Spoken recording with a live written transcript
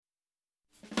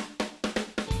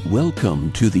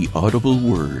Welcome to the Audible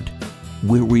Word,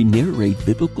 where we narrate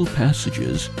biblical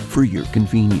passages for your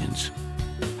convenience.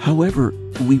 However,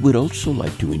 we would also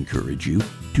like to encourage you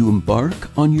to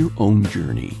embark on your own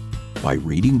journey by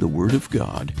reading the Word of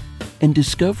God and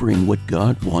discovering what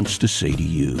God wants to say to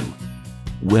you.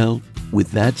 Well, with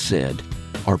that said,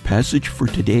 our passage for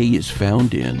today is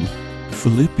found in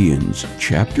Philippians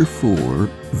chapter 4,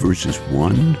 verses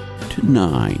 1 to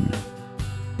 9.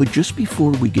 But just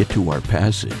before we get to our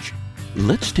passage,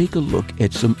 let's take a look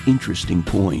at some interesting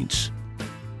points.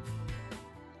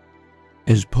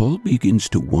 As Paul begins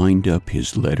to wind up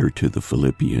his letter to the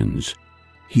Philippians,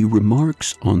 he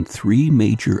remarks on three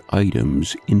major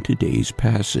items in today's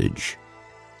passage.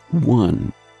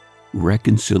 1.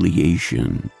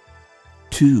 Reconciliation.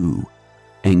 2.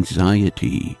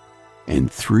 Anxiety.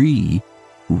 And 3.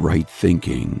 Right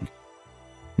thinking.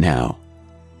 Now,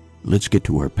 let's get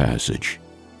to our passage.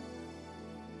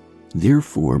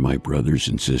 Therefore, my brothers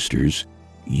and sisters,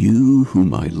 you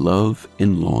whom I love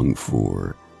and long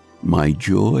for, my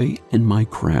joy and my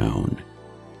crown,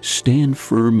 stand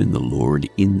firm in the Lord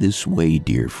in this way,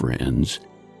 dear friends.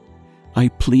 I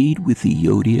plead with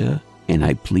Euodia and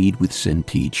I plead with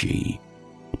Syntyche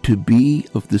to be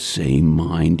of the same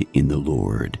mind in the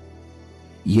Lord.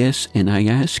 Yes, and I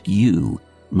ask you,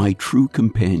 my true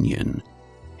companion,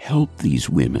 help these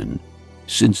women,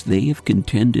 since they have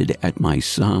contended at my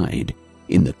side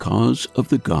in the cause of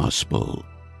the gospel,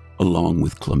 along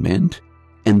with Clement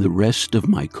and the rest of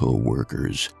my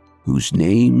co-workers, whose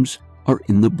names are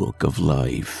in the book of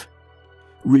life.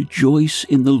 Rejoice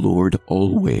in the Lord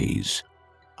always.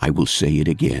 I will say it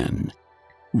again.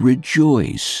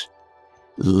 Rejoice.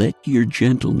 Let your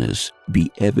gentleness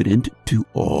be evident to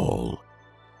all.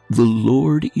 The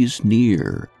Lord is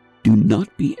near. Do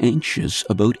not be anxious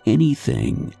about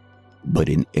anything, but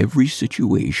in every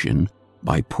situation,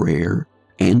 by prayer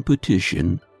and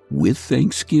petition, with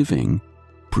thanksgiving,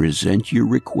 present your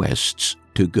requests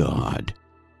to God.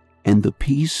 And the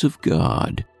peace of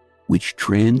God, which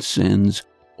transcends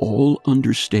all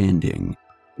understanding,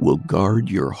 will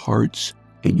guard your hearts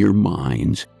and your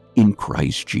minds in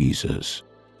Christ Jesus.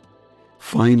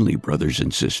 Finally, brothers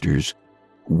and sisters,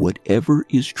 whatever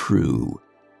is true,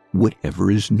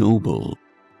 whatever is noble,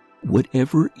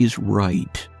 whatever is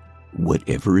right,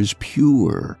 whatever is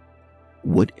pure,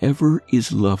 whatever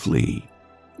is lovely,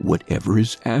 whatever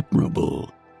is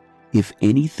admirable, if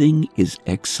anything is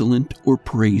excellent or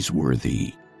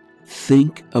praiseworthy,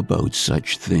 think about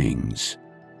such things.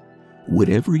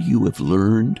 Whatever you have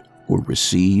learned or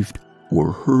received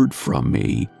or heard from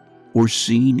me or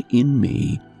seen in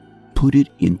me, put it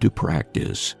into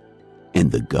practice, and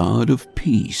the God of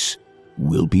peace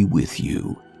will be with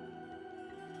you.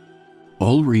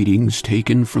 All readings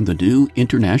taken from the New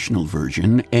International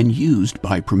Version and used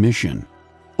by permission.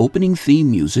 Opening theme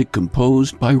music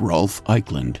composed by Rolf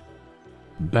Eichland.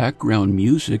 Background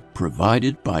music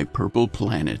provided by Purple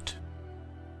Planet.